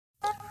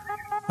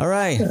All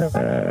right.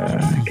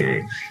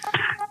 Okay.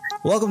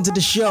 Welcome to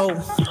the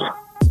show.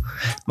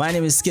 My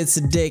name is Skid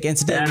Sadiq, and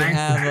today we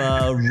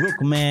have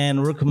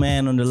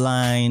Rookman on the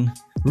line.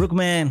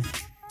 Rookman.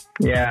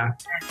 Yeah.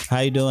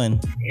 How you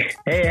doing?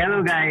 Hey,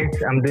 hello guys.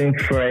 I'm doing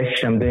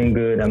fresh. I'm doing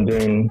good. I'm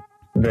doing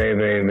very,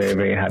 very, very,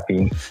 very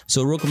happy.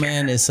 So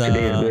Rookman is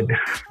good.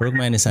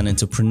 Rookman is an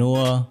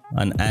entrepreneur,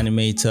 an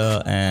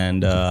animator,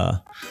 and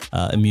a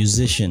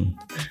musician,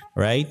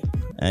 right?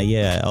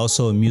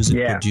 Also a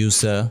music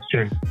producer.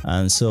 Sure.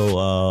 And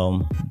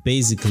so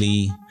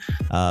basically,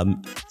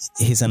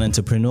 he's an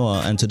entrepreneur.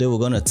 And today we're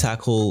going to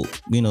tackle,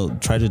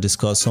 try to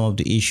discuss some of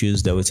the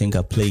issues that we think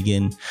are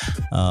plaguing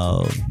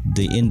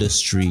the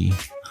industry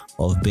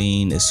of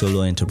being a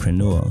solo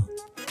entrepreneur.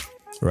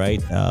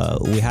 Right?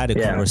 We had a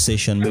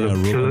conversation, me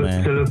and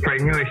Rookman.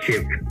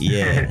 Solopreneurship.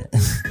 Yeah.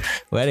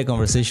 We had a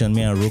conversation,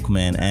 me and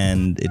Rookman,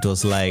 and it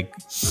was like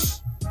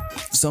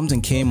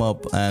something came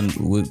up and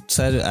we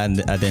tried to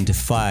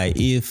identify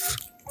if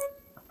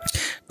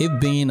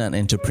being an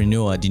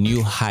entrepreneur, the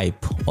new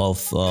hype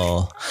of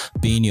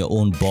being your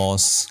own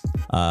boss,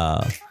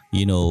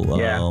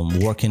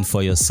 working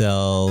for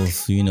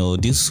yourself,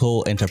 this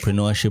whole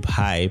entrepreneurship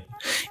hype,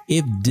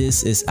 if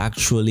this is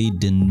actually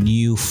the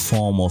new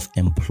form of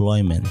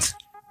employment,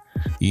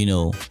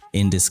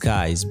 in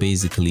disguise,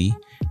 basically,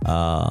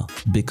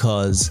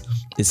 because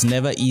it's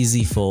never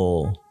easy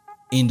for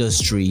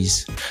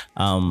industries,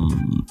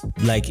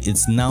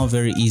 it's now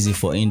very easy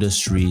for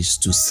industries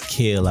to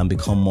scale and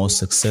become more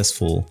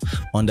successful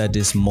under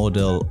this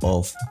model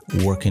of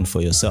working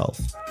for yourself.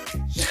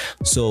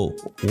 So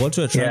what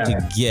we're trying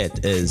to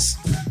get is,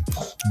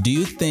 do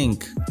you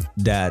think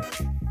that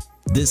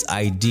this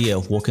idea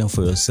of working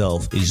for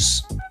yourself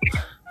is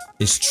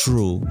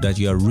true, that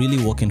you are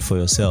really working for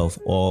yourself,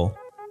 or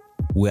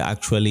we're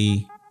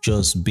actually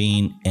just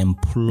being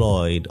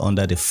employed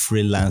under the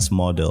freelance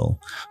model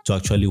to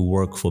actually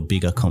work for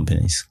bigger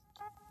companies?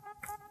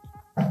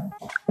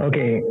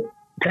 Okay,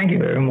 thank you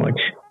very much.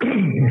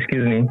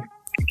 Excuse me.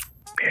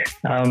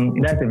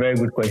 That's a very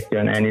good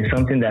question, and it's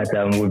something that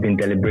we've been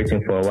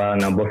deliberating for a while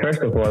now. But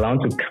first of all, I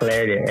want to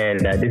clear the air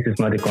that this is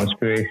not a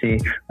conspiracy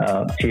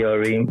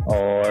theory,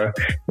 or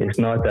it's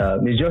not.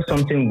 It's just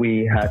something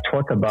we had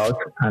thought about,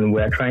 and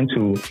we are trying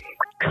to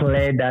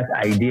clear that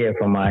idea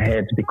from our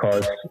heads,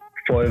 because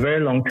for a very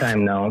long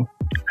time now,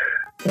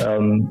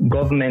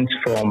 governments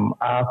from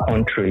our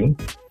country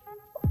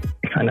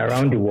and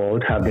around the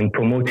world have been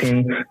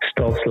promoting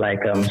stuff like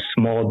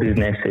small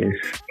businesses,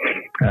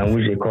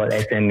 which they call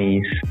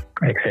SMEs,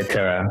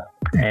 etc.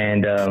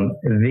 And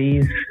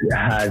this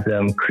has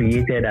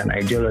created an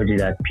ideology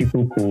that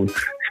people could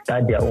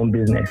start their own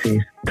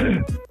businesses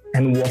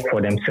and work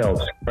for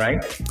themselves,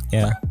 right?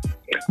 Yeah.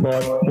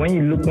 But when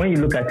you look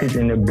at it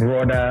from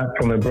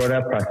a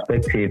broader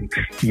perspective,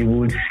 you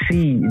will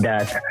see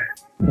that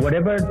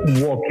whatever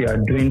work you are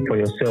doing for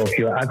yourself,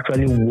 you are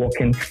actually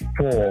working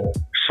for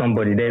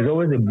somebody. There's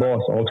always a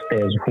boss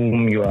upstairs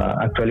whom you are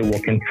actually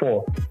working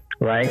for,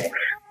 right?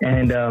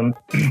 And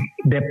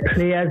the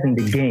players in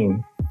the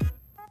game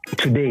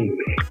today,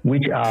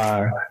 which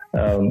are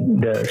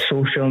the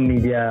social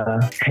media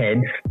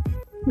heads,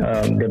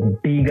 the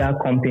bigger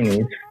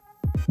companies,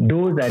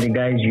 those are the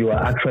guys you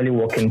are actually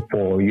working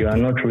for. You are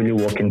not really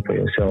working for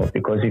yourself,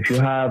 because if you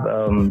have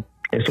a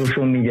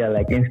social media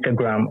like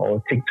Instagram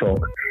or TikTok,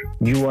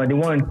 you are the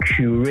one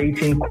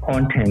curating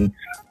content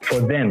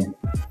for them.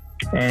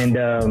 And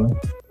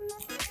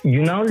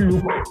you now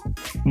look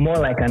more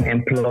like an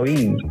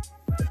employee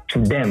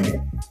to them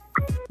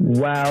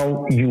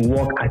while you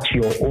work at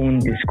your own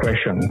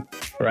discretion,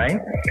 right?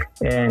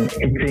 And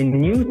it's a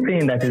new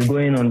thing that is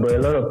going on, but a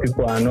lot of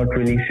people are not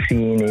really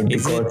seeing it,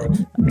 because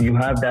you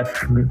have that.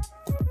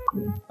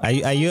 Are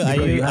you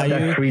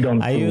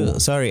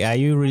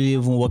really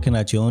even working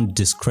at your own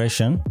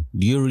discretion?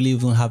 Do you really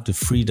even have the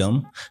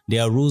freedom?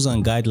 There are rules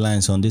and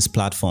guidelines on these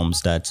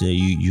platforms that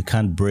you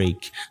can't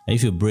break. And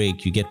if you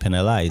break, you get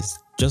penalized,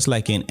 just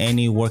like in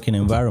any working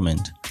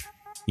environment,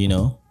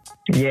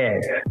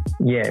 Yes.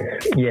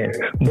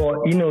 But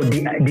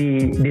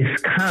the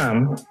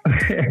scam,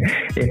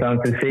 if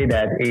I'm to say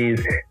that,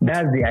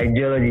 that's the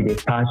ideology they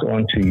pass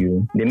on to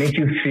you. They make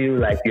you feel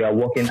like you are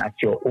working at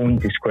your own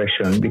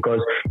discretion, because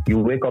you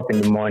wake up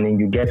in the morning,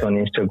 you get on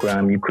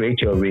Instagram, you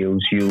create your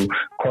reels, you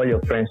call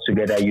your friends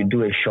together, you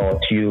do a short,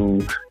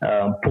 you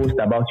post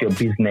about your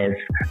business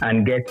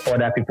and get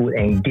other people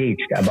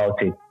engaged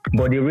about it.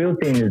 But the real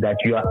thing is that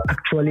you are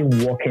actually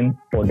working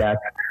for that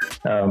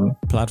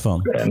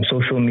platform,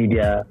 social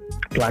media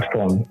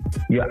platform.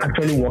 You're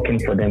actually working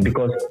for them,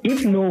 because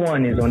if no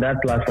one is on that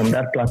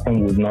platform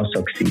would not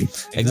succeed.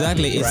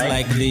 Exactly. It's right?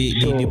 Like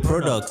the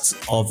products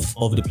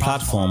of the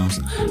platforms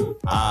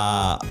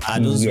are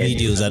those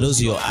videos, are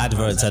those your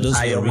adverts, are those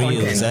your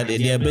reels,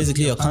 they're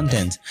basically your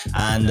content,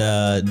 and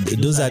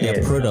those are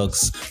their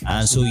products.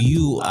 And so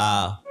you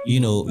are,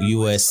 you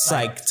were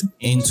psyched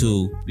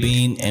into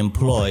being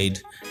employed,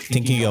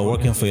 thinking you're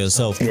working for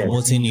yourself,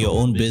 promoting your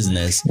own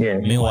business.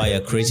 Meanwhile,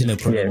 you're creating a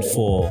product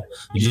for,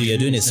 you're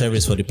doing a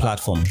service for the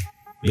platform,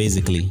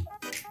 basically.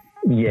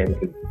 Yes,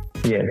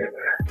 yes.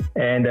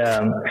 And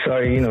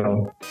sorry,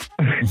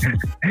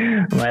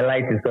 my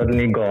light is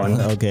suddenly gone.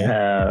 Okay.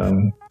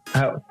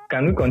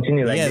 Can we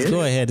continue like this? Yes,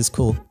 go ahead. It's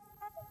cool.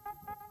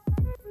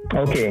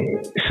 Okay,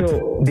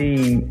 so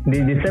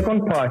the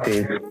second part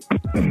is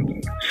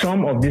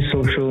some of the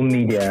social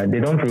media, they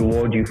don't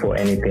reward you for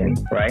anything,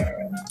 right?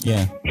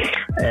 Yeah.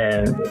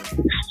 And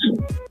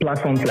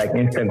platforms like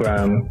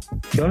Instagram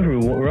don't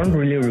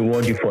really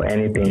reward you for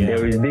anything. Yeah.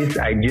 There is this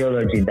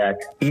ideology that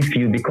if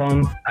you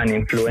become an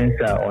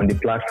influencer on the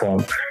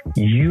platform,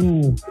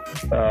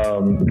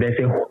 there's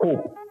a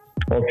hope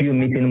of you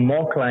meeting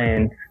more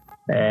clients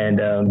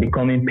and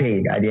becoming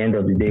paid at the end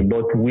of the day.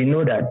 But we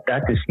know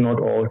that is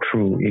not all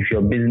true if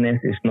your business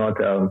is not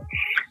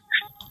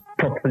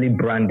properly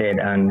branded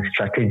and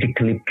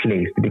strategically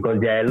placed, because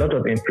there are a lot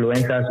of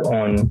influencers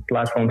on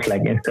platforms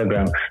like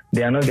Instagram.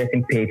 They are not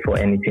getting paid for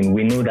anything.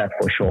 We know that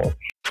for sure.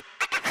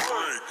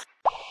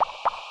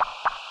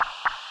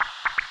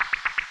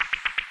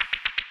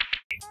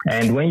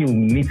 And when you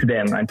meet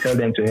them and tell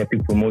them to help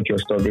you promote your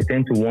stuff, they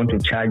tend to want to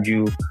charge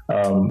you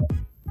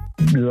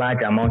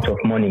large amounts of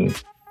money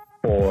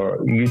for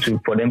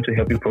them to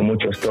help you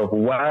promote your stuff.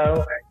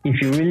 While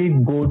if you really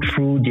go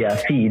through their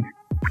feeds,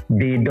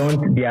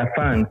 their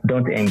fans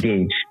don't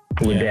engage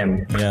with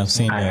them. Yeah, I've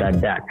seen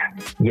that.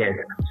 Yes.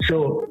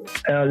 So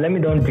let me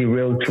don't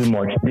derail too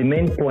much. The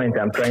main point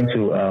I'm trying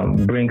to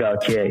bring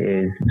out here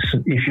is,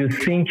 if you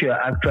think you're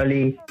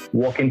actually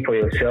working for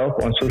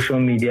yourself on social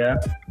media,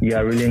 you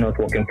are really not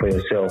working for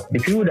yourself. The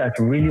people that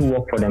really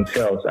work for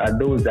themselves are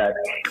those that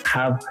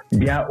have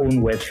their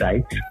own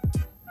websites.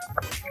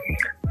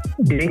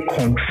 They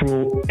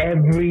control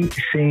every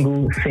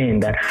single thing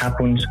that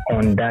happens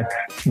on their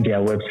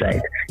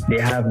website. They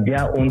have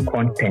their own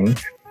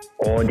content,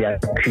 or they are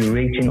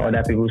curating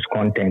other people's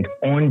content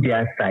on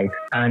their site,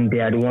 and they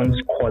are the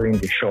ones calling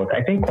the shots.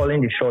 I think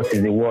calling the shots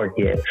is the word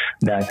here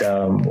that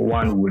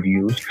one would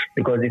use,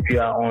 because if you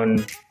are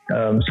on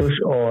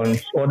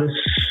other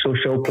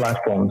social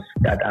platforms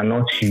that are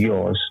not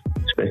yours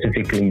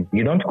specifically,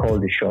 you don't call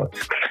the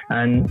shots.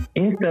 And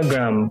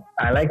Instagram,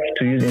 I like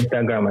to use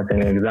Instagram as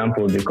an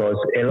example because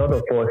a lot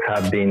of us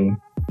have been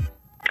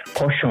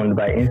cautioned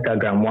by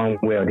Instagram one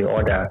way or the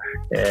other.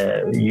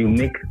 You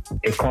make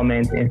a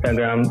comment,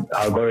 Instagram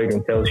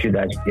algorithm tells you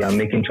that you are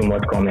making too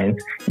much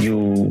comments.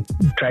 You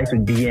try to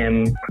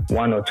DM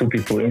one or two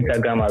people,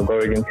 Instagram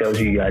algorithm tells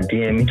you you are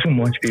DMing too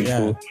much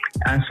people,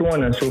 and so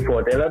on and so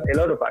forth. A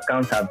lot of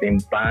accounts have been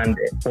banned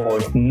for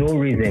no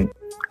reason.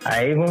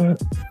 I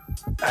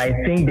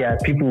think there are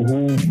people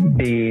who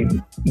they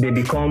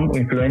become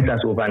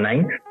influencers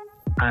overnight,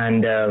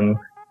 and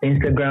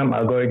Instagram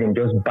algorithm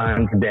just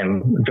bans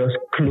them, just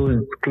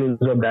close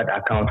up that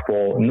account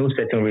for no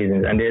certain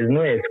reasons, and there's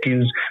no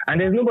excuse,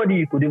 and there's nobody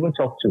you could even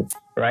talk to,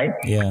 right?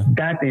 Yeah.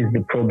 That is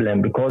the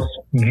problem, because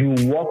you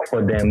work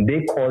for them,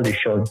 they call the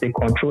shots, they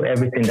control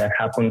everything that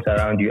happens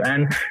around you,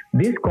 and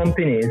these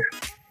companies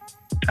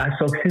are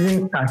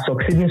succeeding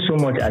so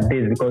much at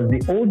this, because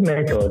the old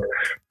method,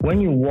 when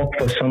you work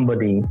for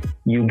somebody,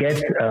 you get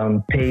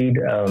paid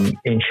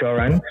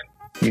insurance,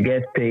 you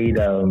get paid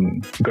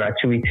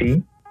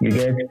gratuity, you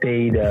get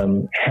paid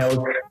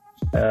health.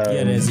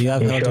 You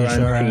have health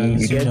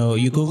insurance.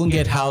 You could even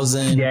get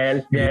housing.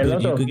 There's a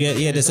lot of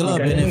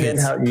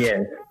benefits.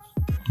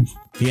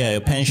 A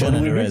pension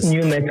and the rest.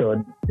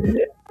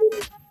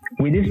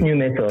 With this new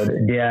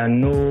method, there are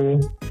no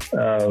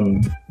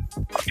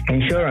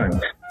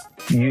insurance.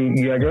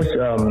 You are just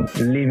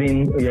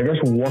living. You are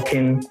just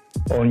working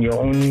on your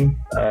own.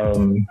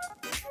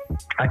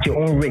 At your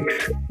own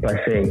risk,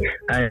 per se.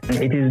 And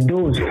it is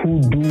those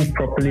who do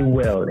properly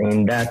well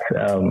in that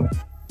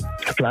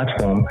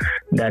platform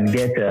that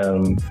get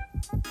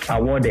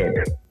awarded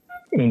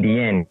in the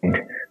end.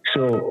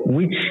 So,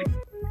 which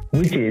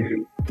is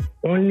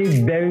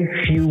only very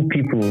few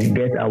people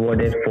get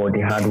awarded for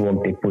the hard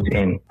work they put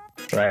in,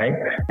 right?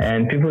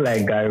 And people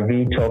like Gary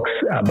Vee talks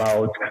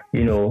about,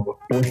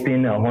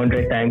 posting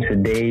 100 times a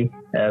day,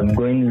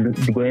 going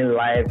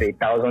live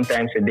 1,000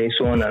 times a day,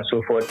 so on and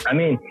so forth. I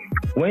mean,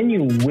 when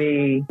you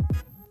weigh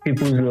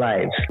people's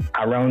lives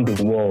around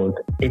the world,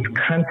 it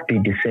can't be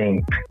the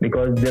same,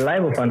 because the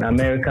life of an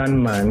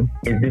American man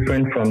is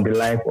different from the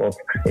life of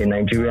a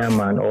Nigerian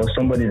man or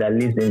somebody that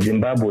lives in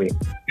Zimbabwe.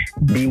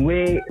 The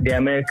way the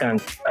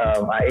Americans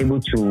are able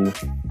to,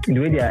 the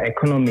way their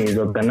economy is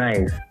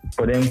organized,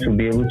 for them to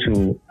be able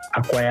to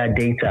acquire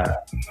data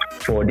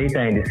in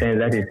the sense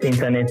that is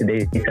internet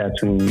data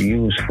to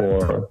use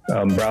for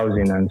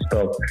browsing and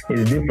stuff,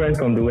 is different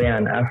from the way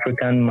an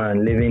African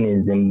man living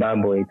in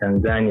Zimbabwe,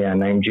 Tanzania,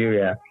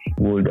 Nigeria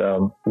would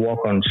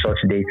work on such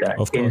data.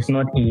 It's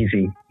not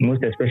easy,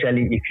 most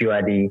especially if you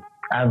are the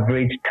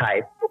average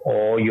type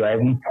or you are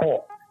even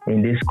poor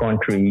in this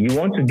country. You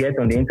want to get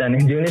on the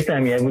internet, the only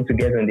time you're able to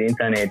get on the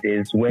internet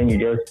is when you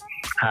just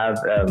have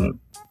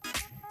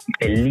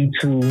a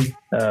little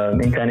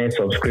internet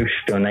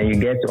subscription, and you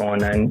get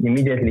on and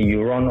immediately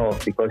you run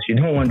off because you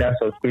don't want that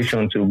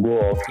subscription to go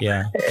off.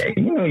 Yeah.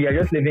 You're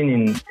just living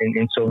in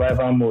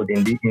survival mode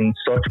in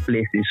such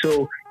places.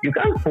 So you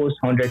can't post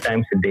 100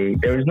 times a day.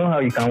 There is no how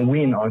you can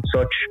win on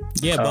such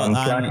platforms.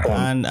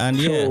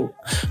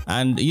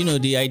 And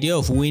the idea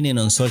of winning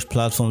on such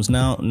platforms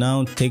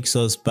now takes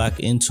us back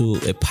into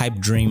a pipe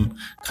dream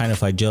kind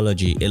of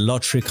ideology, a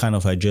lottery kind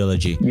of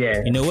ideology.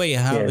 Yeah. In a way, you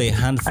have a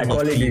handful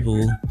of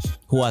people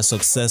who are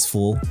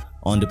successful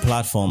on the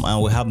platform,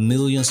 and we have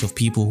millions of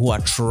people who are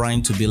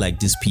trying to be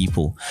like these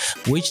people,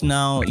 which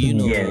now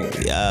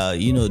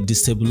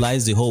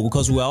destabilize the whole,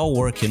 because we're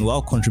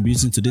all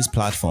contributing to this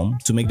platform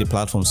to make the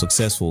platform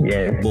successful.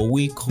 But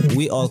we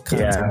all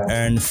can't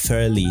earn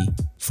fairly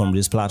from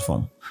this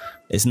platform.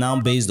 It's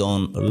now based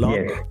on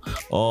luck,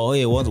 or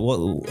hey,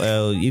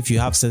 if you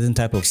have certain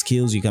type of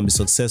skills, you can be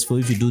successful.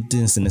 If you do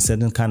things in a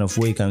certain kind of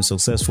way, you can be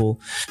successful.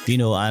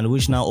 And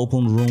which now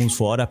open rooms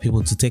for other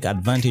people to take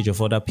advantage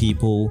of other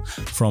people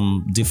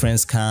from different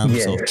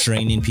scams of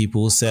training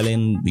people,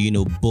 selling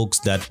books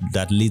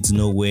that leads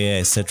nowhere,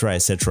 etc.,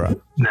 etc.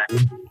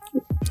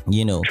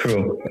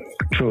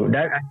 True.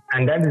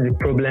 That is the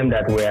problem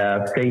that we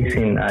are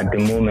facing at the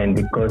moment,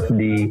 because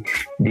the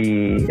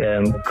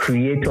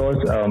creators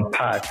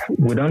part,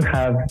 we don't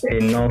have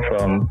enough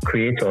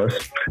creators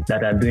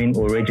that are doing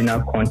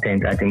original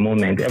content at the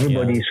moment.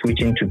 Everybody is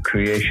switching to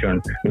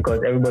creation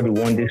because everybody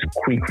wants this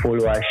quick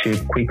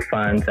followership, quick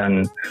fans,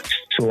 and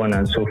so on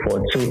and so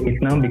forth. So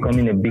it's now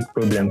becoming a big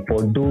problem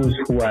for those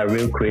who are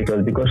real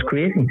creators, because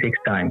creating takes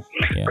time.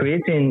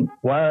 Creating,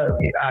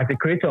 as a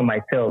creator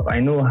myself,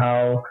 I know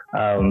how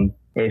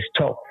it's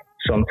tough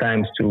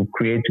sometimes to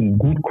create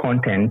good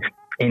content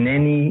in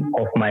any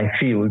of my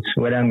fields,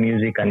 whether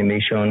music,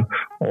 animation,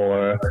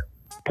 or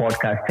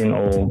podcasting,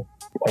 or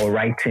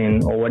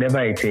writing, or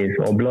whatever it is,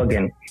 or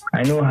blogging.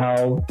 I know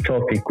how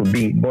tough it could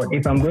be. But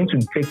if I'm going to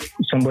take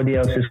somebody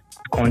else's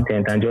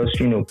content and just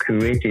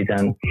curate it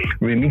and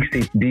remix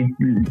it,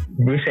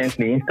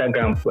 recently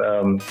Instagram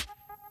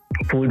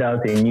pulled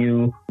out a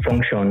new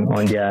function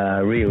on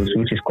their reels,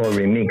 which is called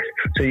remix.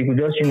 So you could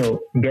just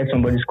get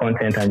somebody's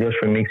content and just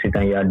remix it,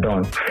 and you are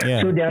done.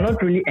 So they are not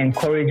really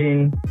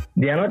encouraging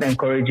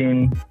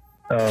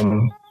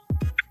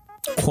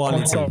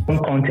quality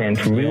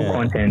content, real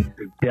content.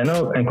 They are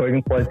not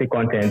encouraging quality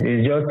content.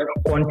 It's just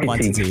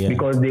quantity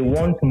because they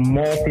want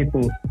more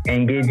people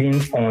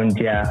engaging on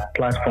their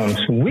platforms,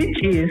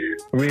 which is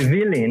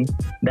revealing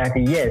that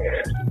yes,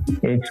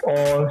 it's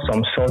all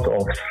some sort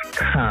of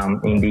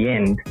scam in the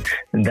end,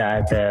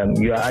 that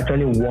you are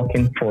actually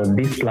working for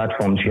these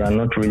platforms. You are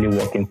not really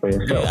working for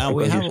yourself.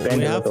 We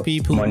have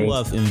people who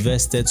have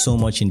invested so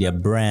much in their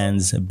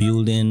brands,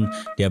 building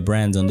their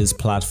brands on this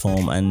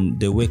platform, and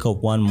they wake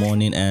up one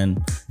morning and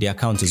the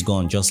account is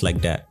gone just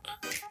like that,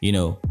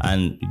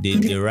 and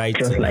they write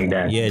just like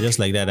that. Just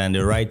like that. And they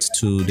write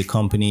to the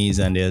companies,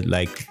 and they're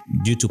like,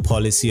 due to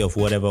policy of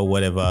whatever,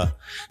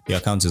 the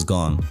account is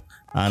gone.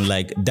 And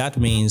like that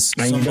means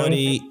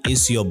somebody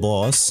is your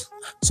boss,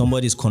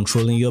 somebody is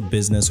controlling your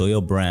business or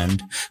your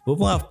brand. We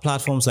will have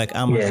platforms like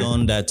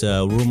Amazon that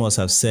rumors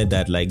have said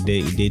that like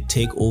they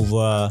take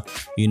over,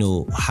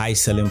 high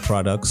selling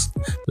products.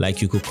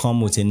 Like you could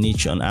come with a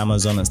niche on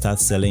Amazon and start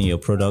selling your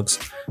products,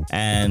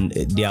 and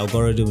the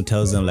algorithm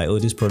tells them like, oh,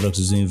 this product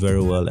is doing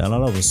very well, and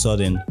all of a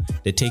sudden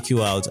they take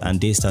you out and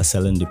they start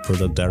selling the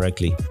product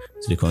directly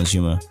to the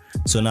consumer.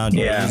 So now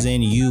they're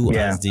using you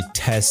as the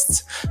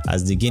test,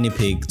 as the guinea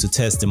pig to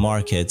test the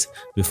market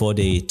before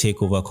they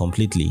take over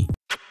completely.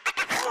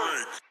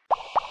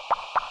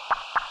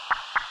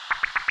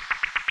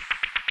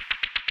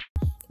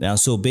 Now,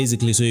 so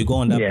basically, you go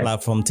on that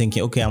platform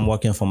thinking, okay, I'm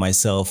working for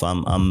myself.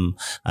 I'm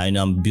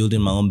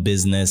building my own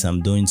business.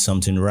 I'm doing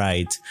something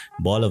right.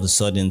 But all of a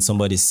sudden,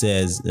 somebody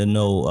says,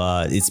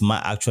 no, it's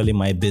actually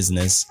my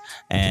business,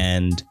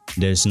 and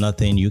there's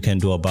nothing you can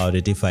do about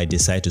it if I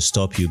decide to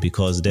stop you,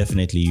 because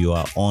definitely you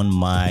are on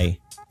my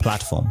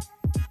platform,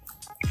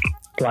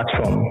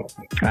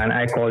 and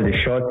I call the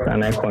shots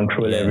and I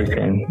control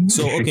everything.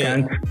 So if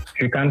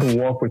you can't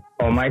work with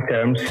on my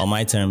terms,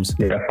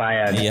 you're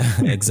fired. Yeah,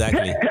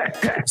 exactly.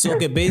 So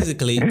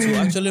basically, to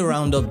actually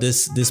round up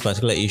this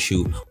particular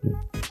issue,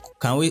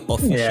 can we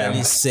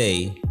officially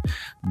say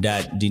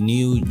that the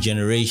new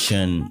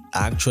generation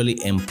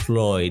actually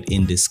employed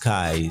in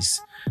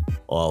disguise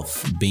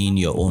of being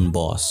your own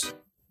boss?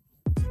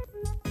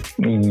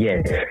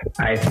 Yes,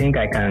 I think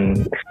I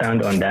can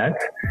stand on that.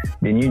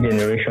 The new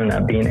generation are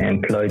being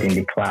employed in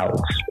the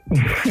clouds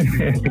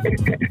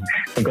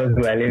because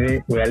we are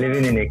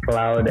living in a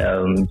cloud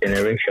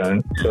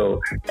generation.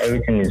 So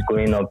everything is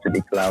going up to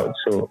the cloud.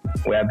 So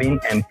we are being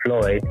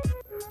employed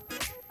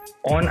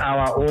on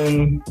our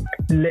own,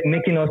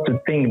 making us to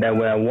think that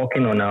we are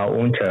working on our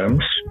own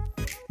terms,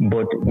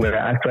 but we're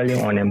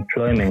actually on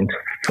employment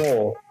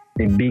for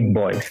the big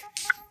boys.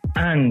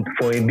 And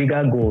for a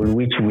bigger goal,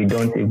 which we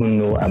don't even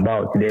know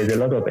about. There's a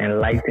lot of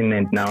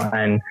enlightenment now,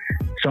 and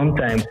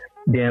sometimes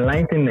the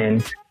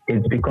enlightenment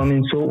is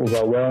becoming so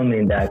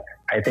overwhelming that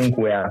I think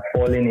we are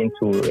falling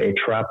into a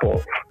trap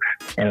of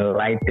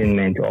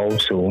enlightenment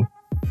also,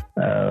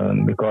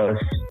 because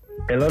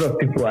a lot of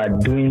people are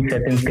doing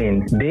certain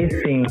things. They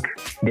think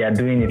they are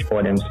doing it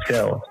for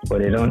themselves,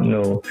 but they don't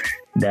know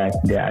that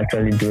they're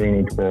actually doing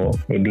it for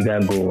a bigger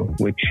goal,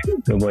 which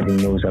nobody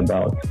knows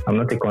about. I'm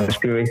not a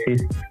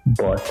conspiracist,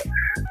 but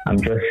I'm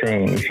just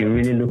saying, if you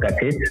really look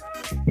at it,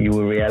 you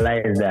will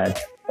realize that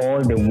all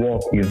the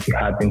work you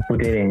have been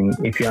putting in,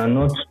 if you are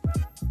not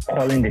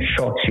calling the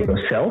shots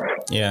yourself,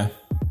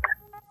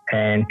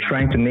 and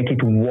trying to make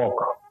it work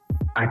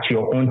at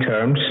your own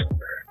terms,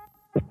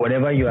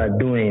 whatever you are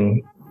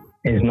doing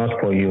is not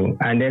for you.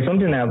 And there's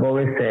something I've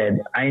always said.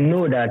 I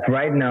know that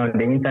right now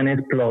the internet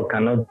plug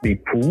cannot be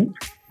pulled,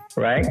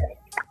 right?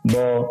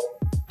 But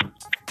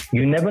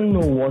you never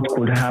know what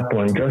could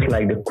happen, just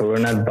like the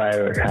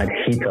coronavirus had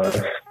hit us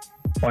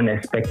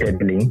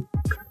unexpectedly.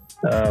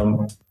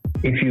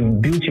 If you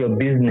built your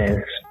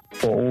business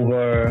for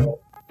over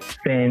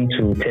 10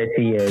 to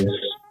 30 years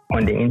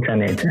on the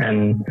internet,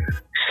 and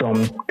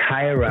some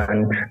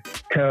tyrant,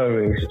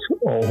 terrorist,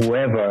 or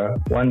whoever,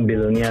 one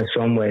billionaire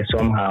somewhere,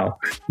 somehow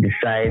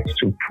decides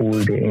to pull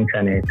the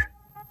internet,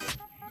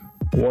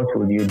 what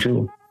would you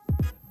do?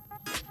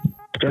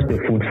 Just a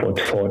food for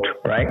thought,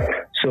 right?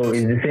 So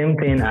it's the same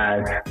thing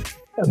as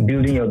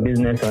building your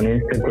business on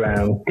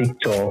Instagram,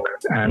 TikTok,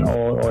 and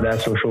all other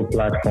social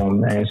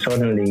platforms, and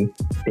suddenly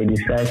they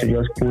decide to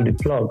just pull the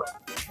plug.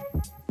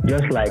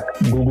 Just like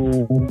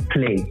Google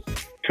Play.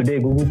 Today,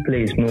 Google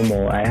Play is no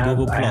more. I had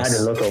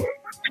a lot of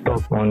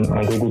stuff on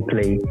Google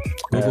Play.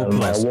 Google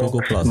Plus.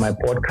 My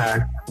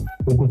podcast.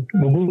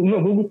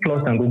 Google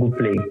Plus and Google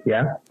Play.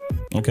 Yeah.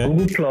 Okay.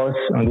 Google Plus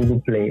and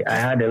Google Play. I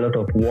had a lot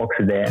of works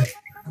there.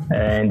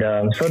 And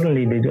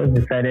suddenly they just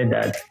decided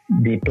that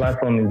the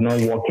platform is not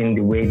working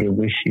the way they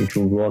wish it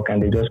would work,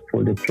 and they just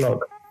pulled the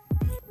plug.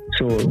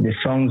 So the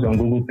songs on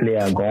Google Play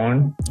are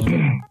gone.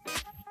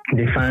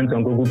 The fans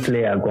on Google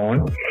Play are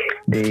gone.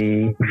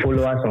 The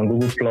followers on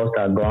Google Plus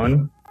are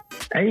gone.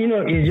 And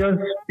it's just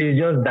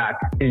that.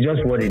 It's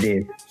just what it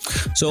is.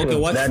 So okay,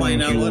 what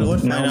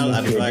final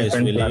advice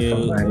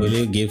will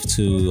you give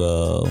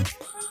to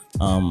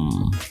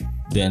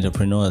the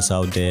entrepreneurs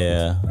out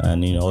there,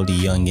 and all the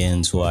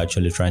youngins who are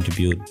actually trying to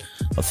build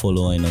a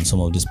following on some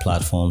of these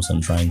platforms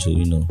and trying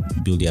to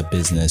build their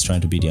business,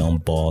 trying to be their own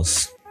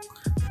boss?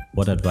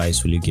 What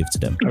advice will you give to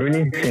them?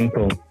 Really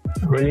simple.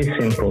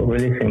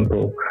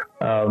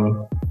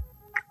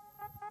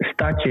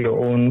 Start your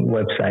own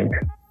website.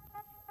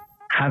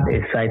 Have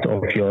a site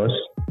of yours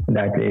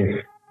that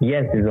is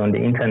on the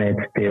internet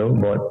still,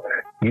 but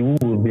you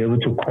will be able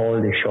to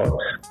call the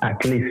shots.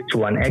 At least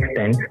to an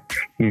extent,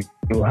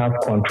 you have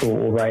control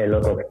over a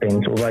lot of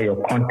things, over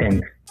your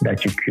content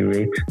that you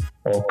curate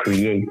or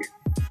create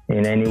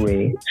in any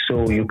way.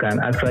 So you can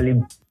actually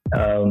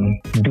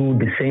do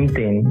the same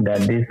thing that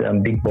these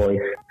big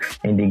boys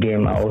in the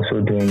game are also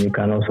doing. You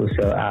can also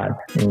sell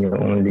ads in your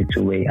own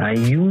little way and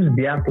use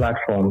their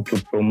platform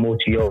to promote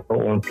your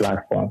own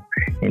platform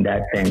in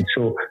that sense.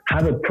 So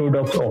have a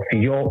product of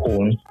your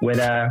own,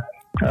 whether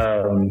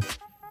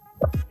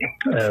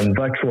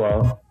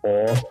virtual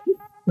or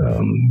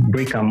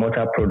brick and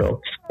mortar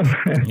products.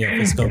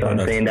 If I'm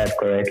saying that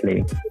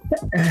correctly.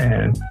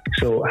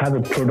 So have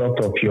a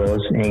product of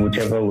yours in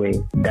whichever way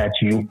that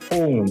you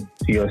own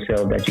to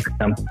yourself, that you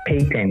can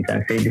patent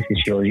and say this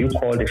is yours. You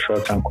call the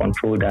shots and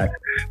control that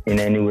in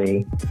any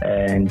way.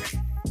 And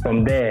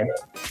from there,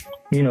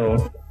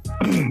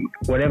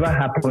 whatever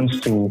happens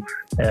to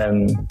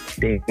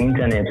the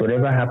internet,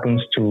 whatever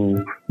happens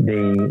to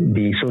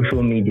the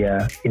social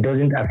media, it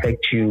doesn't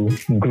affect you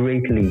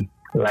greatly.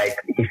 Like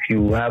if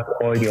you have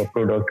all your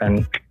products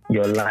and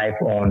your life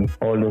on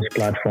all those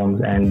platforms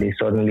and they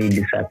suddenly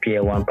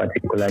disappear one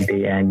particular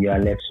day and you are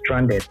left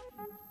stranded.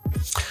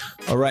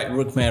 All right,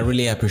 Rookman, I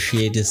really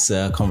appreciate this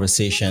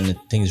conversation. I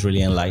think it's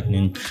really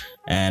enlightening.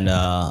 And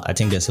I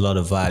think there's a lot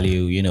of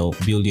value,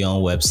 build your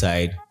own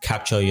website,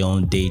 capture your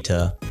own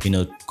data,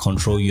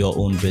 control your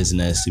own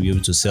business to be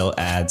able to sell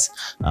ads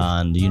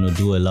and,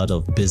 do a lot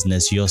of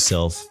business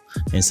yourself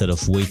instead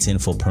of waiting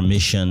for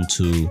permission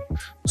to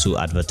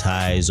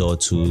advertise or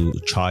to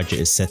charge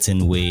a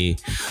certain way,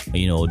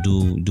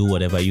 do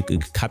whatever. You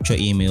could capture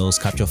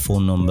emails, capture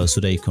phone numbers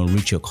so that you can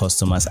reach your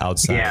customers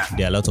outside. Yeah.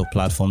 There are a lot of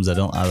platforms that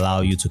don't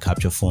allow you to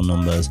capture phone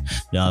numbers.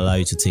 They don't allow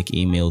you to take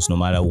emails no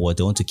matter what.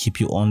 They want to keep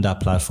you on that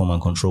platform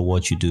and control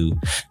what you do.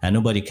 And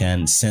nobody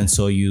can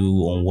censor you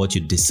on what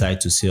you decide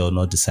to say or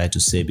not decide to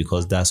say,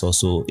 because that's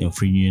also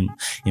infringing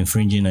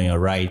on your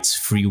rights,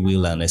 free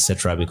will, and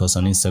etc. Because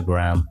on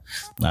Instagram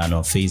and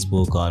on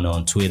Facebook and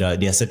on Twitter,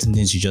 there are certain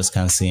things you just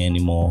can't say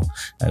anymore.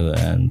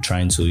 And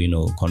trying to,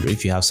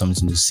 if you have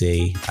something to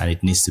say and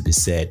it needs to be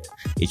said,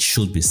 it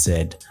should be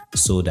said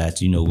so that,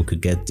 we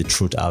could get the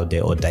truth out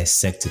there or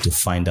dissect it to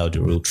find out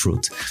the real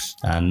truth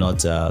and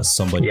not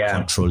somebody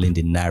controlling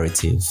the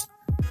narrative.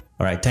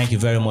 All right. Thank you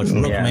very much,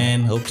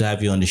 Rookman. Hope to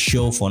have you on the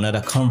show for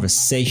another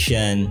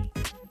conversation.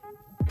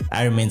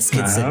 I remain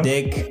Skid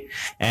Sadiq,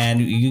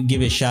 and you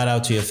give a shout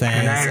out to your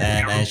fans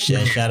and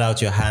shout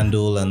out your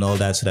handle and all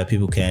that so that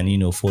people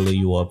can, follow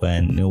you up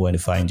and know where to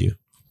find you.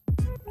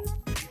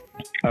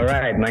 All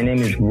right, my name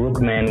is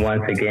Rukman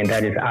once again.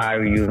 That is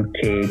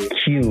RUKQMAN,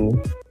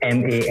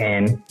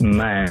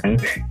 man.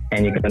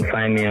 And you can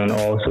find me on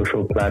all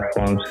social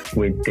platforms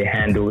with the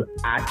handle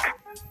at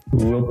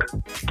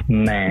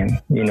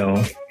Rookman.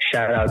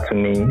 Shout out to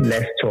me.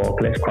 Let's talk,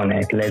 let's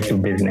connect, let's do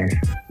business.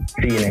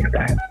 See you next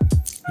time.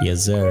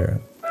 Yes, sir.